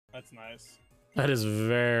That's nice. That is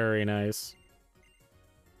very nice.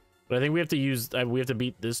 But I think we have to use we have to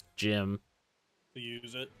beat this gym To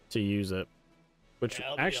use it. to use it. Which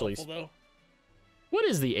Yeah, actually, helpful, what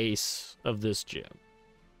is the ace of this gym?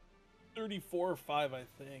 34 or 5, I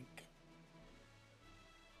think.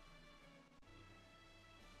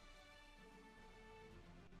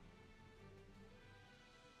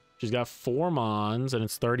 She's got 4 Mons and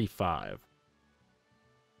it's 35.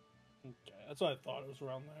 Okay, that's what I thought. It was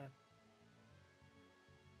around there.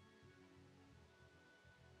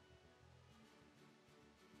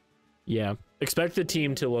 Yeah, expect the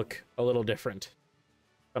team to look a little different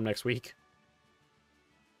come next week.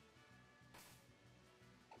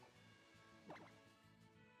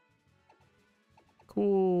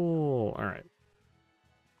 Cool. All right.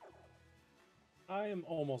 I am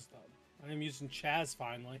almost done. I am using Chaz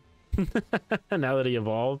finally. Now that he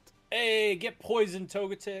evolved. Hey, get poisoned,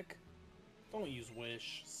 Togetic. Don't use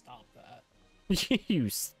Wish. Stop that. You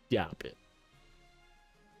stop it.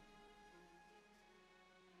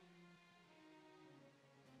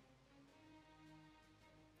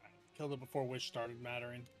 Killed it before Wish started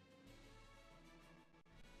mattering.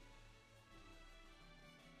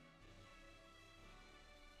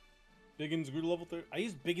 Biggins grew to level 3. I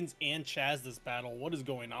used Biggins and Chaz this battle. What is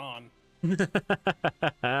going on?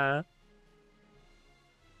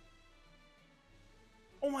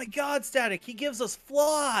 Oh my god, Static! He gives us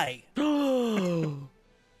Fly! No.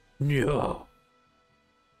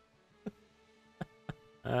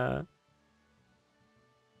 Can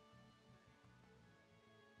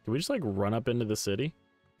we just like run up into the city?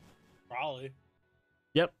 Probably.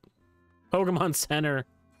 Yep. Pokemon Center.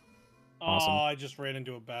 Awesome. Oh, I just ran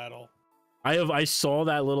into a battle. I saw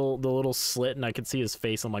that little slit and I could see his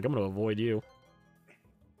face. I'm like, I'm gonna avoid you.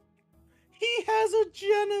 He has a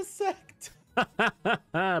Genesect!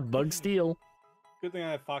 Bug Steel. Good thing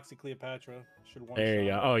I have Foxy Cleopatra. Should one There you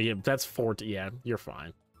go. Oh yeah, that's 40. Yeah, you're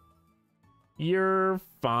fine. You're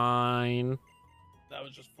fine. That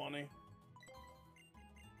was just funny.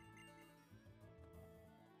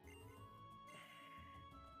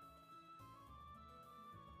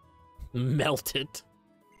 Melt it.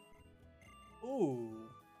 Ooh.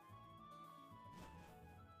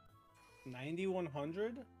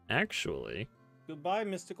 9100? Actually. Goodbye,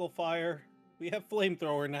 Mystical Fire. We have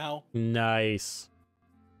Flamethrower now. Nice.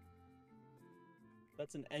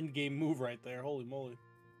 That's an endgame move right there. Holy moly.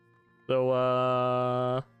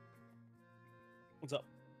 So, What's up?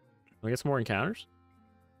 Can we get some more encounters?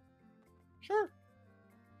 Sure.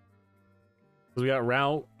 Because we got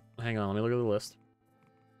route... Hang on, let me look at the list.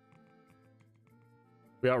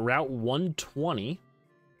 We got Route 120.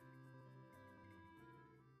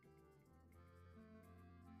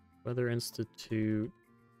 Weather Institute.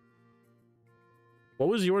 What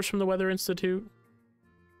was yours from the Weather Institute?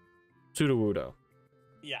 Sudowoodo.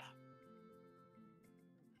 Yeah.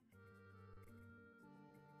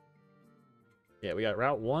 Yeah, we got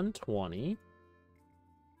Route 120.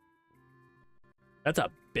 That's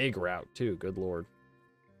a big route, too. Good lord.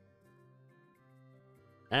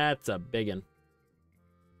 That's a biggin'.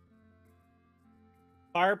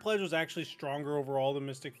 Fire Pledge was actually stronger overall than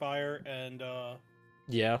Mystic Fire, and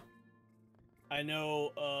Yeah. I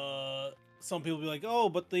know some people be like, oh,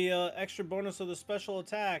 but the extra bonus of the special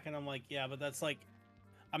attack, and I'm like, yeah, but that's like,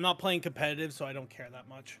 I'm not playing competitive, so I don't care that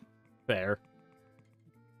much. Fair.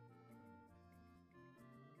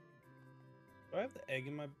 Do I have the egg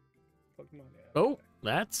in my Pokemon? Yeah. Oh,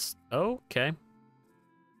 that's okay.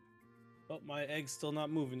 Oh, my egg's still not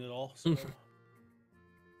moving at all. So.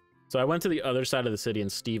 So I went to the other side of the city, and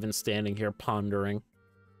Steven's standing here pondering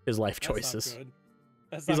his life That's choices. Not good.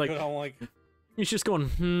 That's He's not like, good. I'm like, he's just going,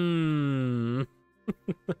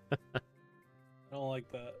 I don't like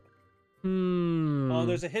that. Hmm. Oh,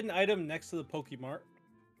 there's a hidden item next to the Pokemart.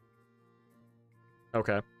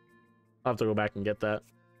 Okay. I'll have to go back and get that.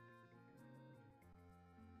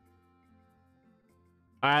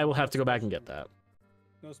 I will have to go back and get that.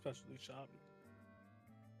 No specialty shop.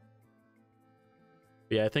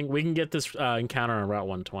 Yeah, I think we can get this encounter on Route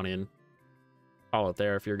 120 and call it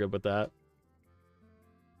there if you're good with that.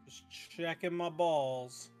 Just checking my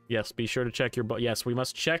balls. Yes, be sure to check your yes, we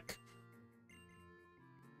must check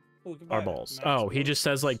our balls. Oh, he just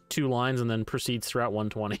says like 2 lines and then proceeds throughout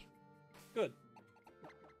 120. Good.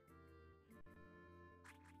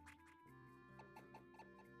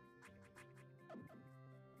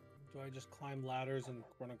 Do I just climb ladders and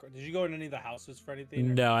run across? Did you go in any of the houses for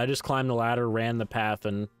anything? Or? No, I just climbed the ladder, ran the path,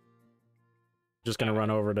 and just gonna run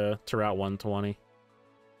over to Route 120.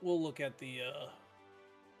 We'll look at the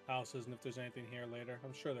houses and if there's anything here later.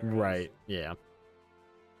 I'm sure there is. Right, yeah.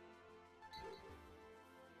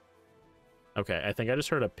 Okay, I think I just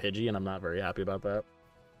heard a Pidgey, and I'm not very happy about that.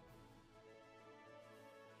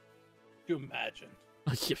 You imagine.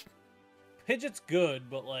 Yeah. Pidgeot's good,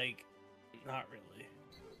 but like, not really.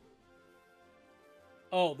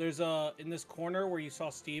 Oh, there's in this corner where you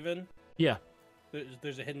saw Steven. Yeah.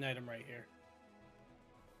 There's a hidden item right here.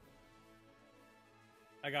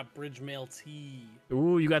 I got bridge mail tea.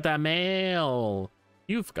 Ooh, you got that mail.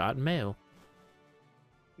 You've got mail.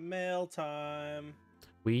 Mail time.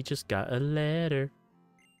 We just got a letter.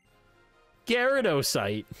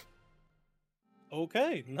 Gyarados.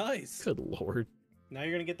 Okay, nice. Good lord. Now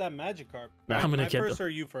you're gonna get that Magikarp. Now I'm gonna Am I get first or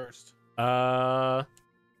you first?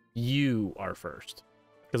 You are first.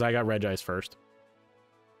 Because I got Regice first.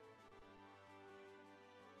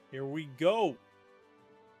 Here we go.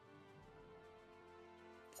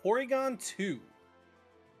 Porygon 2.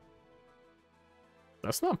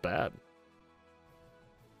 That's not bad.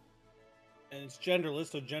 And it's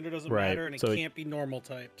genderless, so gender doesn't Right, matter, and it so can't be normal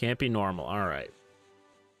type. Can't be normal. All right.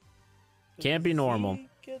 Does Can't be normal. Z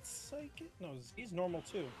get psychic? No, Z's normal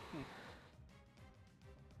too.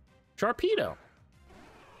 Sharpedo.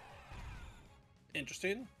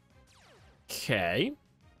 Interesting. Okay.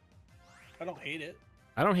 I don't hate it.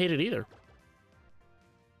 I don't hate it either.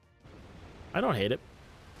 I don't hate it.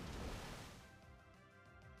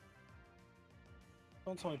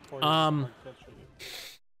 Don't tell me Porygon.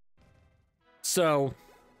 So.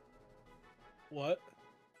 What?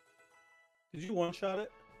 Did you one-shot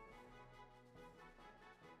it?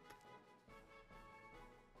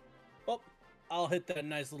 Oh, I'll hit that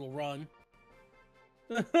nice little run.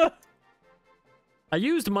 I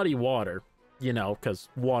used Muddy Water, you know, because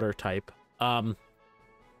water type.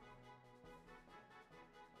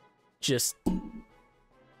 Just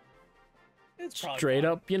It's probably straight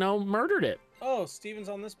fine. up, you know, murdered it. Oh, Steven's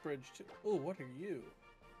on this bridge too. Oh, what are you?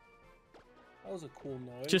 That was a cool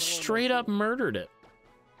noise. Just straight up murdered it.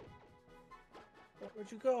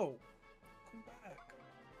 Where'd you go? Come back.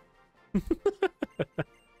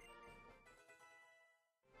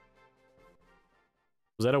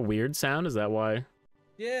 Was that a weird sound? Is that why?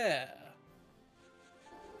 Yeah.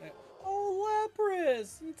 Oh,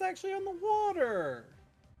 Lapras! It's actually on the water.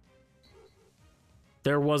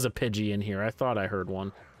 There was a Pidgey in here. I thought I heard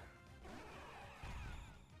one.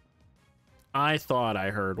 I thought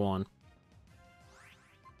I heard one.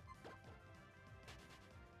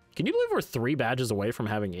 Can you believe we're 3 badges away from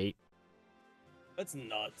having 8? That's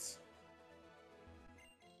nuts.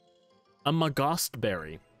 A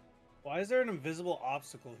Magostberry. Why is there an invisible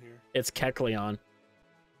obstacle here? It's Kecleon.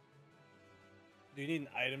 Do you need an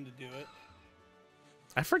item to do it?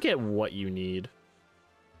 I forget what you need.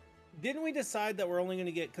 Didn't we decide that we're only going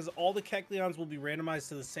to get... Because all the Kecleons will be randomized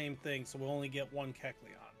to the same thing, so we'll only get one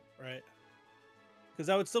Kecleon, right? Because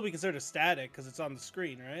that would still be considered a static, because it's on the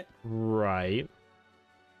screen, right? Right.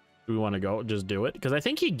 Do we want to go just do it? Because I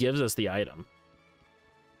think he gives us the item.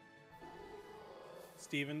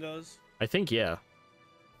 Steven does? I think, yeah.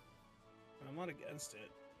 I'm not against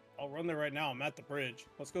it. I'll run there right now. I'm at the bridge.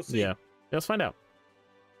 Let's go see. Yeah. Let's find out.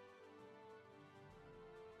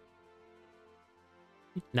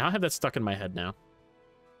 Now I have that stuck in my head now.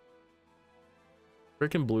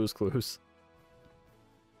 Freaking Blue's Clues.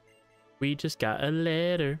 We just got a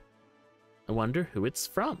letter. I wonder who it's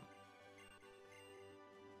from.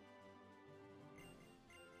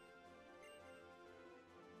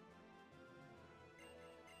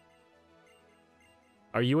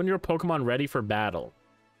 Are you and your Pokemon ready for battle?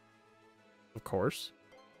 Of course.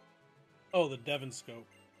 Oh, the Devon scope.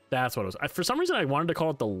 That's what it was. For some reason, I wanted to call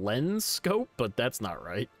it the lens scope, but that's not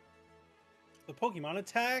right. The Pokemon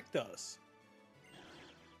attacked us.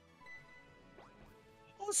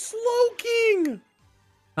 Oh, Slowking!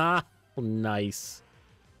 Ah, nice.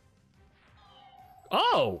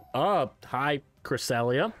 Oh, hi,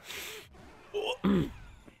 Cresselia.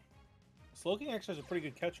 Slowking actually has a pretty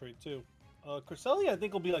good catch rate, too. Cresselia, I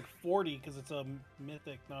think, will be like 40 because it's a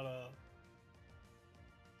mythic, not a...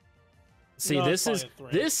 See, No, this it's is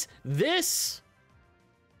probably a 3. this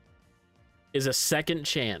is a second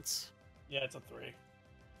chance. Yeah, it's a 3.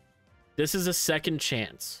 This is a second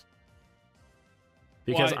chance.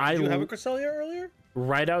 Because Why? Did you have a Cresselia earlier?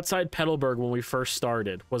 right outside Petalburg when we first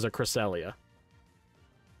started was a Cresselia.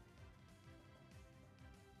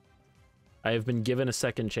 I have been given a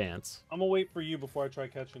second chance. I'm gonna wait for you before I try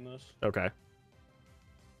catching this. Okay.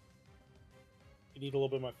 You need a little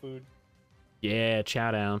bit of my food. Yeah,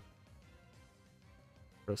 chow down.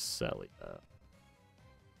 Cresselia.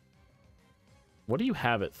 What do you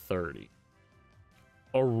have at 30?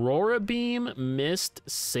 Aurora Beam, Mist,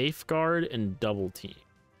 Safeguard, and Double Team.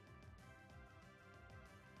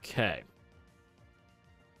 Okay.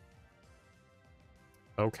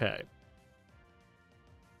 Okay.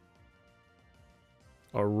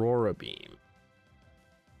 Aurora Beam.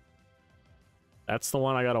 That's the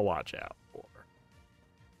one I gotta watch out for.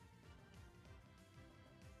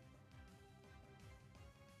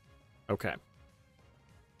 Okay.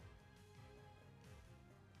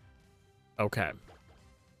 Okay.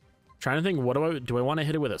 Trying to think, what do I want to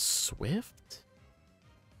hit it with a Swift?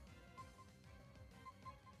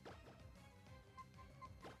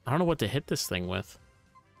 I don't know what to hit this thing with.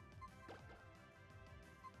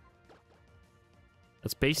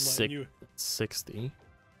 That's base 60.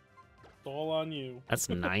 It's all on you. That's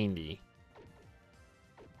 90.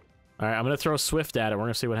 All right, I'm going to throw a Swift at it. We're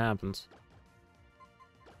going to see what happens.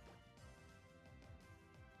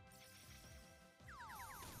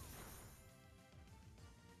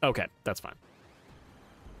 Okay, that's fine.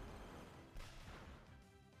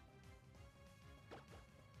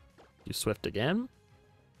 You Swift again.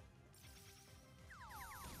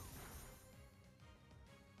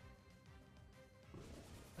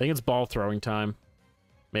 I think it's ball throwing time.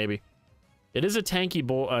 Maybe. It is a tanky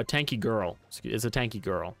tanky girl. It's a tanky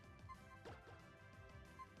girl.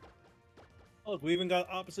 Look, we even got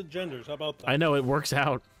opposite genders. How about that? I know, it works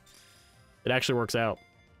out. It actually works out.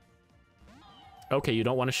 Okay, you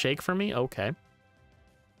don't want to shake for me? Okay.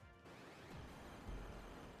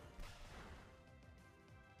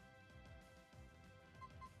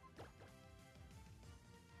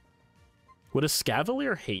 Would a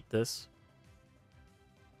Scavalier hate this?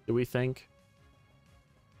 Do we think?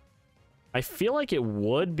 I feel like it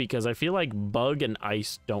would, because I feel like bug and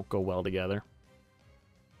ice don't go well together.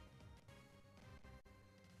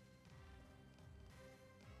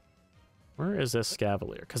 Where is this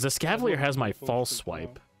Scavalier? Because the Scavalier has my false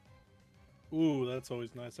swipe. Ooh, that's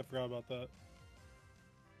always nice. I forgot about that.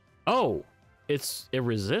 Oh, it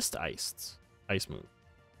resists ice move.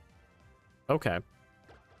 Okay.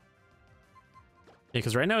 Yeah,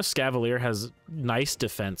 because right now Scavalier has nice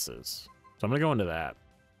defenses. So I'm going to go into that.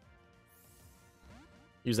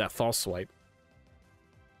 Use that false swipe.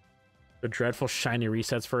 The dreadful shiny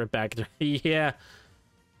resets for it back. Yeah.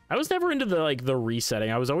 I was never into the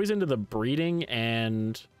resetting. I was always into the breeding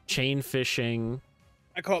and chain fishing.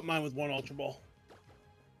 I caught mine with one Ultra Ball.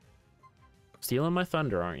 Stealing my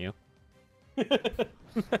thunder, aren't you?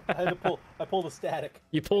 I pulled a static.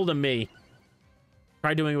 You pulled a me.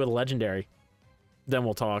 Try doing it with a legendary. Then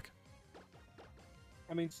we'll talk.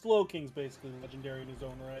 I mean, Slow King's basically legendary in his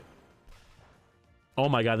own right. Oh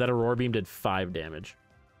my god, that Aurora Beam did 5 damage.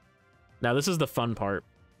 Now this is the fun part.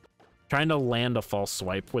 Trying to land a false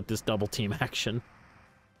swipe with this double team action.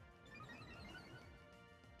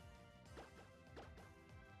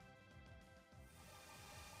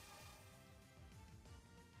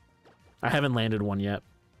 I haven't landed one yet.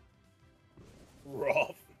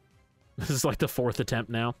 Rough. This is like the 4th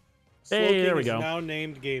attempt now. Slow Hey, King there we is go. Now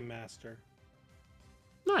named Game Master.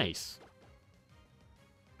 Nice.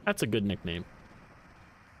 That's a good nickname.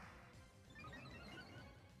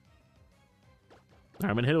 All right,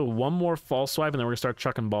 I'm going to hit it with one more false swipe, and then we're going to start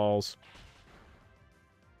chucking balls.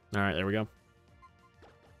 All right, there we go.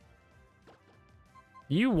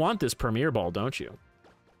 You want this Premier Ball, don't you?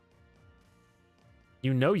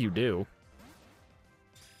 You know you do.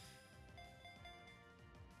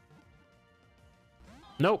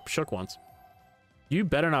 Nope, shook once. You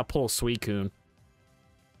better not pull Suicune.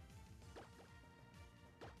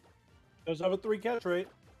 Does have a 3 catch rate.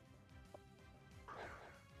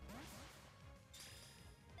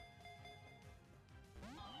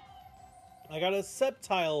 I got a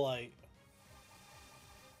Sceptile Light.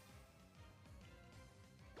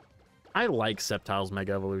 I like Sceptile's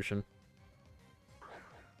Mega Evolution.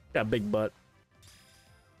 Got a big butt.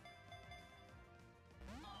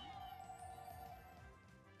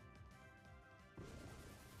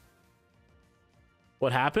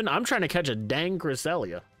 What happened? I'm trying to catch a dang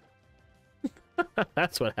Cresselia.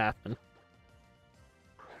 That's what happened.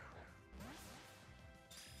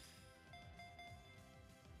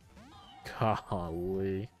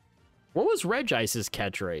 Golly. What was Regice's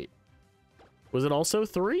catch rate? Was it also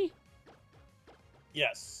 3?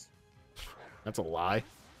 Yes. That's a lie.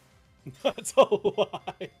 That's a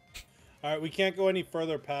lie. Alright, we can't go any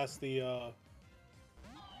further past the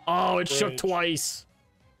Oh, it bridge. shook twice.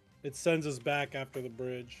 It sends us back after the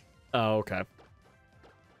bridge. Oh, okay.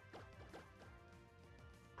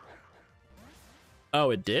 Oh,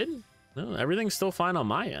 it did? No, everything's still fine on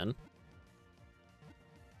my end.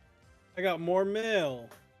 I got more mail.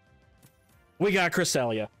 We got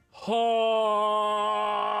Cresselia.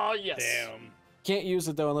 Oh, yes. Damn. Can't use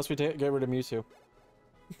it, though, unless we get rid of Mewtwo.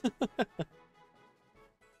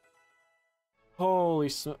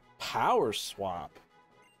 Holy power swap.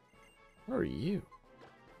 What are you?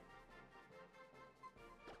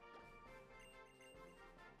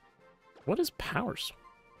 What is powers?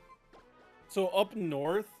 So up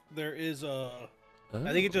north, there is a... Oh.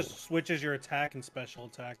 I think it just switches your attack and special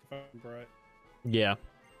attack, if I remember right. Yeah.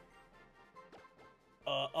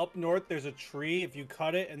 Up north, there's a tree. If you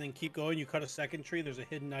cut it and then keep going, you cut a second tree, there's a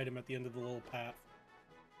hidden item at the end of the little path.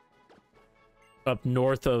 Up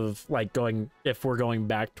north of, like, going... If we're going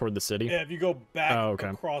back toward the city? Yeah, if you go back okay.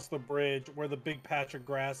 across the bridge, where the big patch of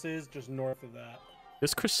grass is, just north of that.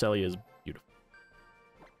 This Cresselia is beautiful.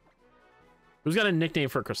 Who's got a nickname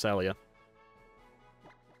for Cresselia?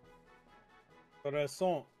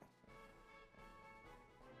 Croissant.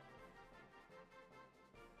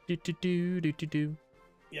 Do.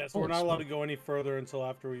 Yeah, so we're not allowed to go any further until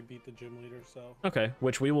after we beat the gym leader, so... Okay,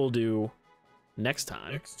 which we will do next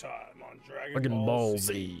time. Next time on Dragon Ball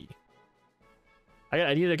Z.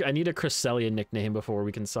 I need a Cresselia nickname before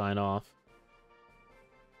we can sign off.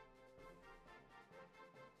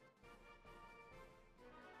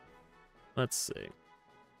 Let's see.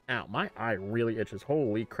 Ow, my eye really itches.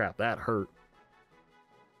 Holy crap, that hurt.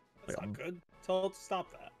 That's not good. Tell it to stop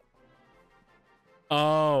that.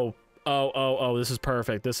 Oh, this is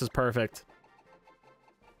perfect. This is perfect.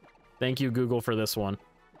 Thank you, Google, for this one.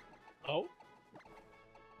 Oh?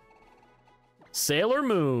 Sailor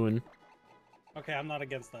Moon. Okay, I'm not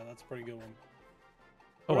against that. That's a pretty good one.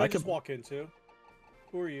 Oh, I I just could walk into.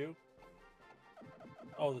 Who are you?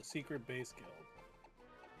 Oh, the secret base guild.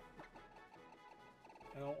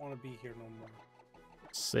 I don't want to be here no more.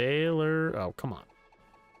 Sailor... Oh, come on.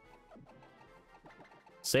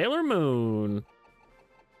 Sailor Moon.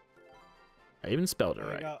 I even spelled it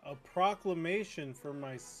right. I got a proclamation for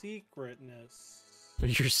my secretness.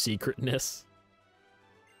 Your secretness.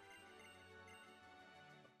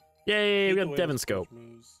 Yay, we got Devon Scope.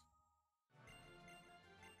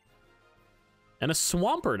 And a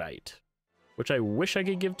Swamperdite, which I wish I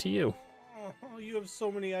could give to you. Oh, you have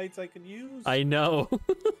so many ites I could use. I know.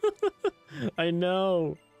 I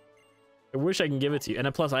know. I wish I can give it to you.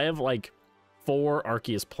 And plus, I have like 4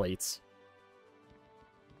 Arceus plates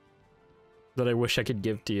that I wish I could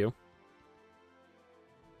give to you.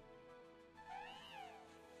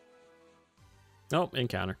 Oh,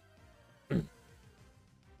 encounter.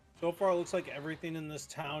 So far, it looks like everything in this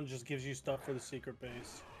town just gives you stuff for the secret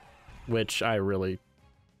base. Which I really...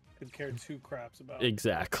 could care 2 craps about.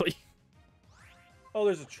 Exactly. Oh,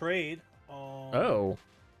 there's a trade. Oh.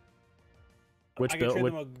 Which I can trade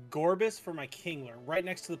build? them a Gorbis for my Kingler, right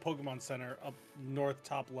next to the Pokemon Center, up north,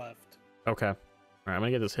 top left. Okay. All right, I'm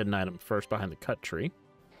gonna get this hidden item first behind the cut tree.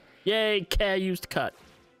 Yay, K used cut.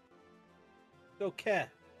 Okay,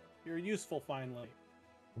 you're useful finally.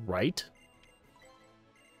 Right?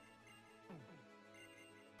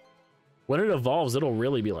 When it evolves, it'll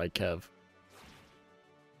really be like Kev.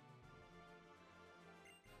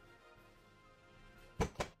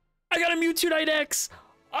 I got a Mewtwo X!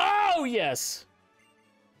 Oh, yes!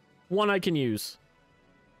 One I can use.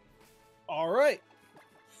 All right.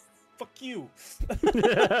 Fuck you.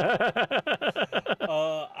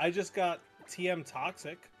 I just got TM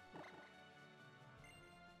Toxic.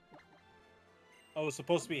 Oh, it's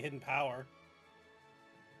supposed to be hidden power.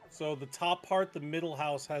 So the top part, the middle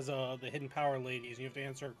house, has the hidden power ladies. You have to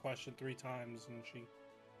answer a question 3 times, and she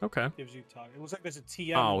gives you talk. It looks like there's a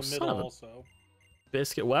TM in the middle also.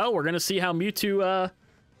 Biscuit. Well, we're gonna see how Mewtwo,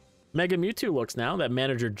 Mega Mewtwo looks now that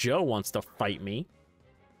Manager Joe wants to fight me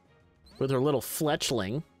with her little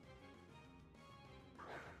fletchling.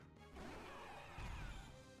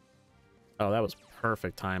 Oh, that was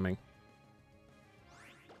perfect timing.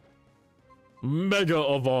 Mega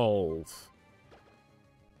Evolve.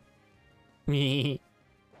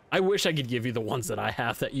 I wish I could give you the ones that I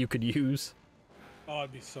have that you could use. Oh,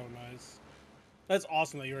 it'd be so nice. That's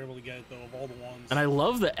awesome that you were able to get it, though, of all the ones. And I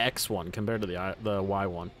love the X one compared to the Y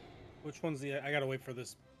one. Which one's the... I gotta wait for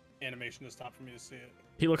this animation to stop for me to see it.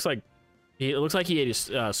 He looks like... It looks like he ate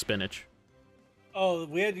his spinach. Oh,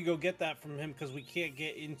 we had to go get that from him because we can't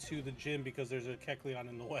get into the gym because there's a Kecleon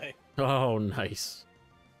in the way. Oh, nice.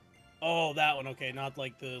 Oh, that one. Okay, not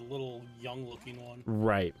like the little young-looking one.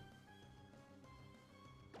 Right.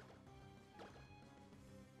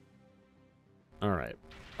 All right.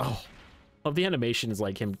 Oh, the animation is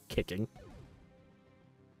like him kicking.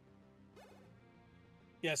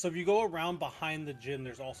 Yeah, so if you go around behind the gym,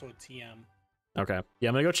 there's also a TM. Okay. Yeah,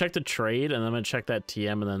 I'm gonna go check the trade, and then I'm gonna check that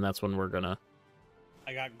TM, and then that's when we're gonna...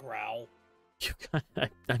 I got Growl. I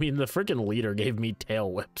mean, the freaking leader gave me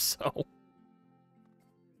Tail Whip, so... Alright,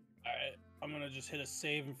 I'm gonna just hit a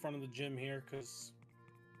save in front of the gym here, because...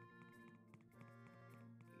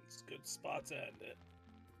 it's a good spot to end it.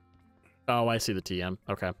 Oh, I see the TM.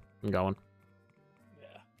 Okay, I'm going.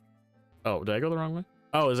 Yeah. Oh, did I go the wrong way?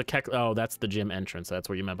 Oh, there's a Oh, that's the gym entrance. That's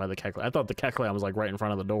what you meant by the Kecleon. I thought the Kecleon was like right in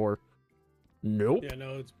front of the door. Nope. Yeah,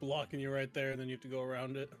 no, it's blocking you right there, and then you have to go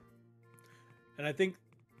around it. And I think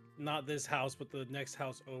not this house, but the next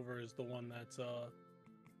house over is the one that's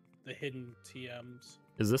the hidden TMs.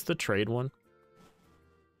 Is this the trade one?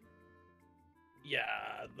 Yeah,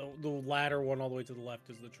 the ladder one all the way to the left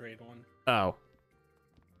is the trade one. Oh.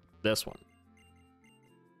 This one.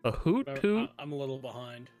 A hoot hoot? I'm a little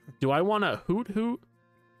behind. Do I want a hoot hoot?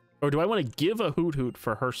 Or do I want to give a hoot hoot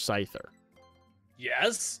for her Scyther?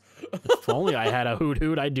 Yes. If only I had a hoot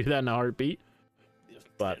hoot, I'd do that in a heartbeat.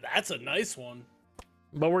 But that's a nice one.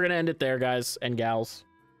 But we're gonna end it there, guys and gals.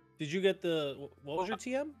 Did you get the... What was your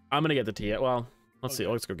TM? I'm gonna get the TM. Well, let's see.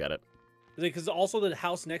 Okay. Let's go get it. Because also the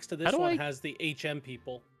house next to this one has the HM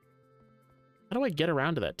people. How do I get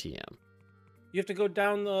around to that TM? You have to go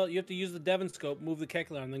down the... You have to use the Devon scope, move the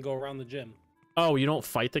Kecleon, and then go around the gym. Oh, you don't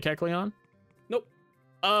fight the Kecleon? Nope.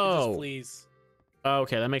 Oh. It just flees.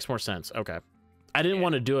 Okay, that makes more sense. Okay. I didn't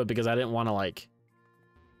want to do it because I didn't want to, like...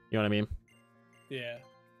 You know what I mean? Yeah.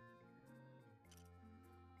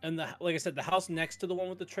 And like I said, the house next to the one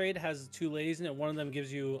with the trade has 2 ladies in it. One of them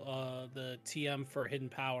gives you the TM for hidden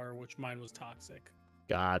power, which mine was toxic.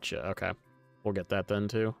 Gotcha. Okay. We'll get that then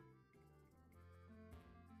too.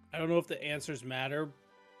 I don't know if the answers matter,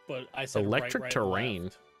 but I said electric right, terrain.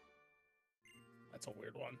 left. That's a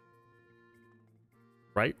weird one.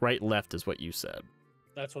 Right, left is what you said.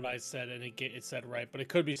 That's what I said, and it said right, but it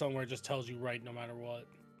could be somewhere it just tells you right no matter what.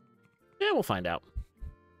 Yeah, we'll find out.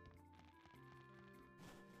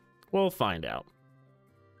 We'll find out.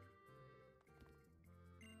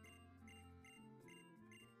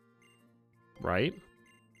 Right.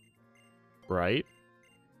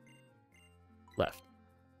 Left.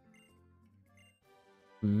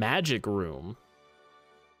 Magic room.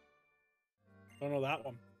 Don't know that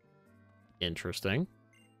one. Interesting.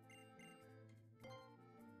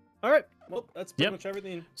 All right. Well, that's pretty much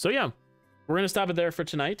everything. So yeah, we're going to stop it there for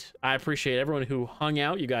tonight. I appreciate everyone who hung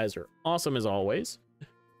out. You guys are awesome as always.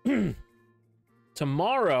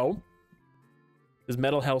 Tomorrow is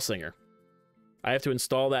Metal Hellsinger. I have to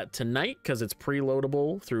install that tonight because it's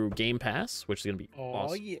preloadable through Game Pass, which is going to be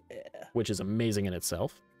awesome, yeah, which is amazing in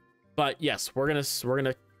itself. But yes, we're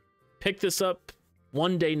gonna pick this up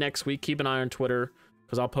one day next week. Keep an eye on Twitter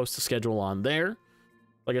because I'll post the schedule on there.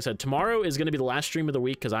 Like I said, tomorrow is going to be the last stream of the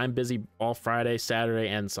week because I'm busy all Friday, Saturday,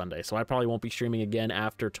 and Sunday. So I probably won't be streaming again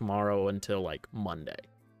after tomorrow until like Monday,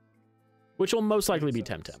 which will most likely be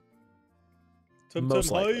Temtem.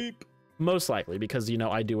 Most likely, because you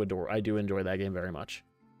know I do enjoy that game very much.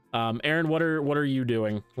 Aren, what are you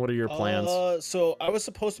doing? What are your plans? So I was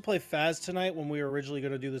supposed to play Phaz tonight when we were originally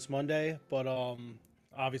going to do this Monday, but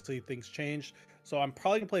obviously things changed. So I'm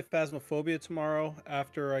probably gonna play Phasmophobia tomorrow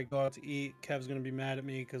after I go out to eat. Kev's gonna be mad at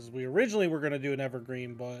me because we originally were gonna do an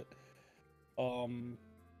Evergreen, but we'll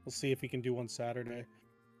see if he can do one Saturday.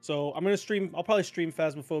 So I'm gonna stream. I'll probably stream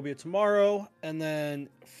Phasmophobia tomorrow, and then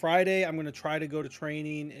Friday I'm gonna try to go to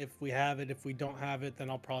training if we have it. If we don't have it, then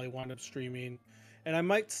I'll probably wind up streaming, and I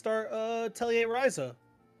might start Atelier Ryza.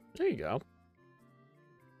 There you go.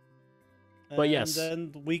 But yes,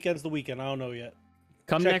 then the weekend's the weekend. I don't know yet.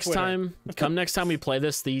 Come next time we play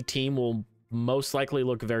this, the team will most likely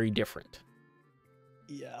look very different.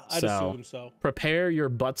 Yeah, I'd assume so. Prepare your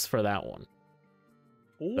butts for that one.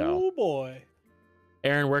 Oh boy.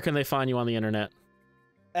 Aren, where can they find you on the internet?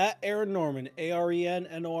 At ArenNorman,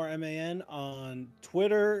 ArenNorman on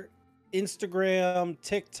Twitter, Instagram,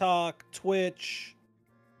 TikTok, Twitch.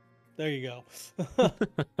 There you go.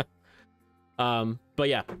 But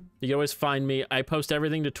yeah, you can always find me. I post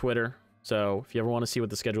everything to Twitter. So if you ever want to see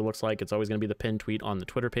what the schedule looks like, it's always going to be the pinned tweet on the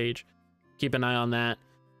Twitter page. Keep an eye on that.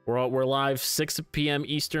 We're live 6 p.m.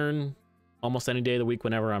 Eastern, almost any day of the week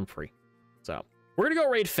whenever I'm free. So we're going to go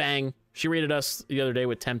raid Fang. She raided us the other day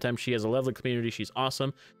with Temtem. She has a lovely community. She's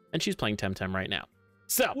awesome. And she's playing Temtem right now.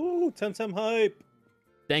 So, ooh, Temtem hype.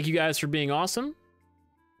 Thank you guys for being awesome.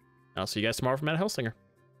 I'll see you guys tomorrow for Metal Hellsinger.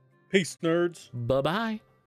 Peace, nerds. Bye-bye.